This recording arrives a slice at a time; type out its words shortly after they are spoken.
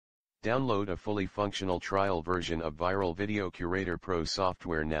Download a fully functional trial version of Viral Video Curator Pro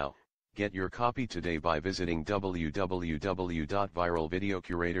software now. Get your copy today by visiting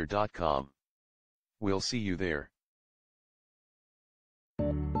www.viralvideocurator.com. We'll see you there.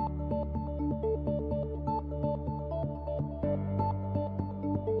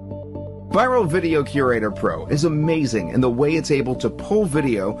 Viral Video Curator Pro is amazing in the way it's able to pull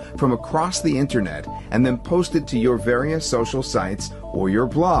video from across the internet and then post it to your various social sites or your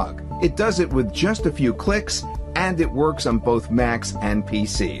blog. It does it with just a few clicks, and it works on both Macs and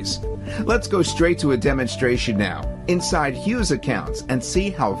PCs. Let's go straight to a demonstration now inside Hugh's accounts and see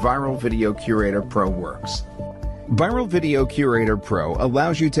how Viral Video Curator Pro works. Viral Video Curator Pro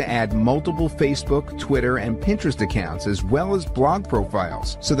allows you to add multiple Facebook, Twitter, and Pinterest accounts as well as blog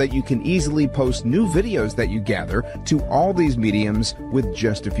profiles so that you can easily post new videos that you gather to all these mediums with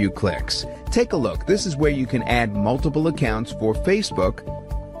just a few clicks. Take a look. This is where you can add multiple accounts for Facebook,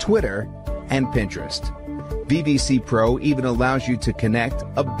 Twitter, and Pinterest. VVC Pro even allows you to connect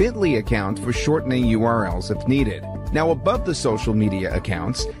a Bitly account for shortening URLs if needed. Now, above the social media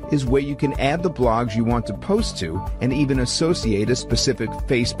accounts is where you can add the blogs you want to post to and even associate a specific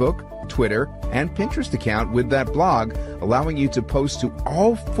Facebook, Twitter, and Pinterest account with that blog, allowing you to post to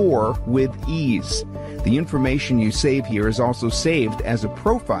all four with ease. The information you save here is also saved as a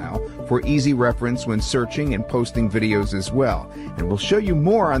profile for easy reference when searching and posting videos as well. And we'll show you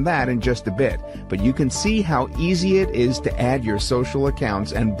more on that in just a bit. But you can see how easy it is to add your social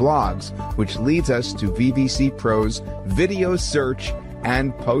accounts and blogs, which leads us to VVC Pro's video search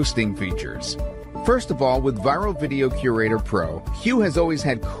and posting features. First of all, with Viral Video Curator Pro, Hugh has always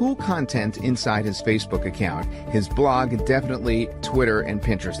had cool content inside his Facebook account, his blog, and definitely Twitter and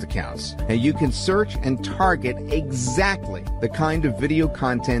Pinterest accounts. Now you can search and target exactly the kind of video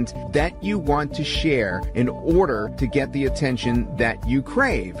content that you want to share in order to get the attention that you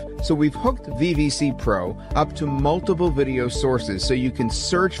crave. So we've hooked VVC Pro up to multiple video sources so you can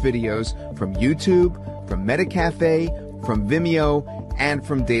search videos from YouTube, from Metacafe, from Vimeo, and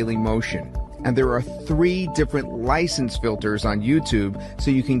from Dailymotion. And there are 3 different license filters on YouTube, so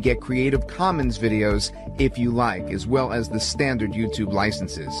you can get Creative Commons videos if you like, as well as the standard YouTube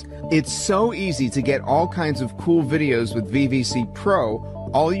licenses. It's so easy to get all kinds of cool videos with VVC Pro.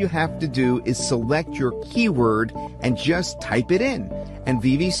 All you have to do is select your keyword and just type it in. And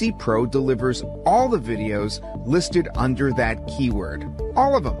VVC Pro delivers all the videos listed under that keyword.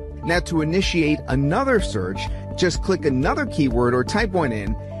 All of them. Now, to initiate another search, just click another keyword or type one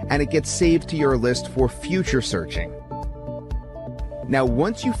in, and it gets saved to your list for future searching. Now,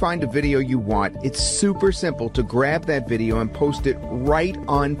 once you find a video you want, it's super simple to grab that video and post it right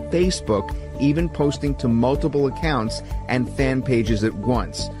on Facebook, even posting to multiple accounts and fan pages at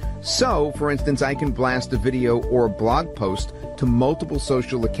once. So, for instance, I can blast a video or a blog post to multiple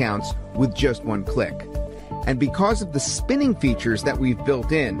social accounts with just one click. And because of the spinning features that we've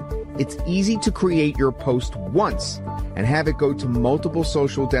built in, it's easy to create your post once and have it go to multiple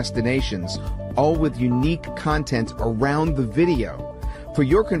social destinations, all with unique content around the video. For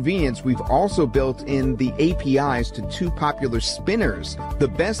your convenience, we've also built in the APIs to 2 popular spinners, the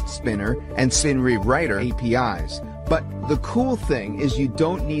Best Spinner and Spin Rewriter APIs. But the cool thing is you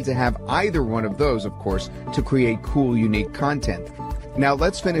don't need to have either one of those, of course, to create cool, unique content. Now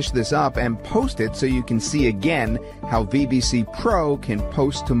let's finish this up and post it so you can see again how VVC Pro can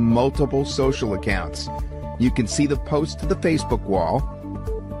post to multiple social accounts. You can see the post to the Facebook wall.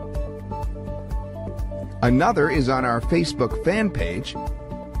 Another is on our Facebook fan page.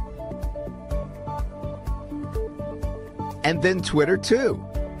 And then Twitter too.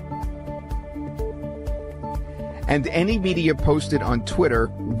 And any media posted on Twitter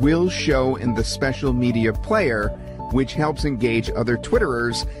will show in the special media player, which helps engage other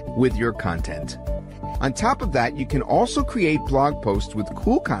Twitterers with your content. On top of that, you can also create blog posts with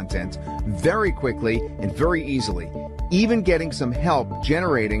cool content very quickly and very easily, even getting some help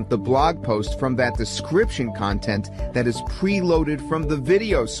generating the blog post from that description content that is preloaded from the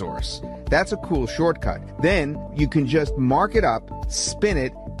video source. That's a cool shortcut. Then you can just mark it up, spin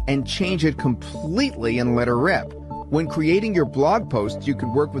it, and change it completely and let her rip. When creating your blog posts, you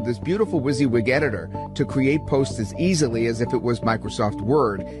can work with this beautiful WYSIWYG editor to create posts as easily as if it was Microsoft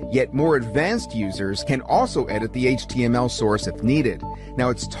Word, yet more advanced users can also edit the HTML source if needed.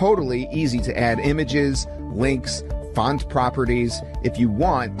 Now, it's totally easy to add images, links, font properties. If you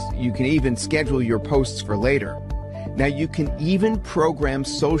want, you can even schedule your posts for later. Now, you can even program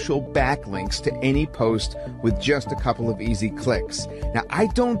social backlinks to any post with just a couple of easy clicks. Now, I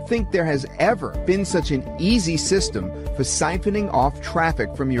don't think there has ever been such an easy system for siphoning off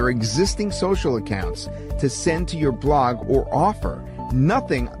traffic from your existing social accounts to send to your blog or offer.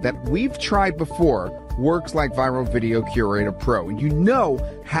 Nothing that we've tried before works like Viral Video Curator Pro. And you know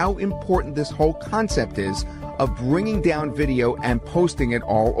how important this whole concept is of bringing down video and posting it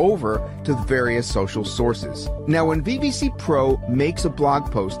all over to the various social sources. Now, when VVC Pro makes a blog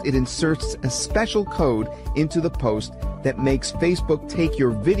post, it inserts a special code into the post that makes Facebook take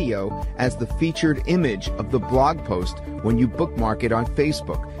your video as the featured image of the blog post when you bookmark it on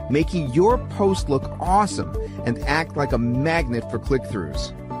Facebook, making your post look awesome and act like a magnet for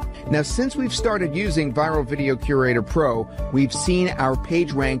click-throughs. Now, since we've started using Viral Video Curator Pro, we've seen our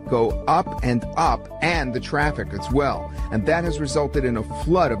page rank go up, and the traffic as well. And that has resulted in a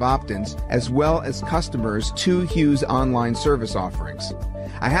flood of opt-ins, as well as customers to Hugh's online service offerings.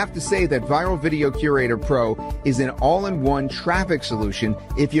 I have to say that Viral Video Curator Pro is an all-in-one traffic solution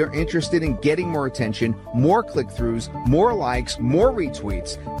if you're interested in getting more attention, more click-throughs, more likes, more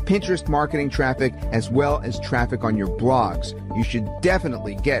retweets, Pinterest marketing traffic, as well as traffic on your blogs. You should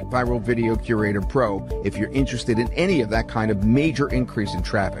definitely get Viral Video Curator Pro if you're interested in any of that kind of major increase in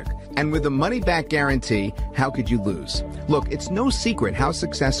traffic. And with a money-back guarantee, how could you lose? Look, it's no secret how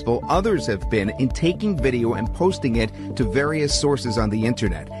successful others have been in taking video and posting it to various sources on the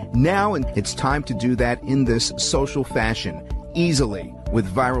internet. Now it's time to do that in this social fashion, easily,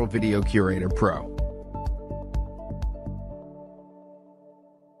 with Viral Video Curator Pro.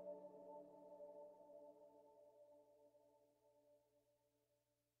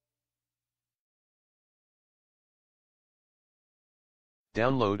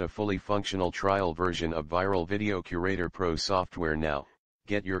 Download a fully functional trial version of Viral Video Curator Pro software now.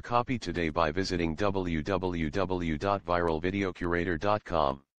 Get your copy today by visiting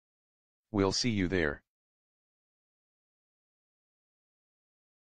www.viralvideocurator.com. We'll see you there.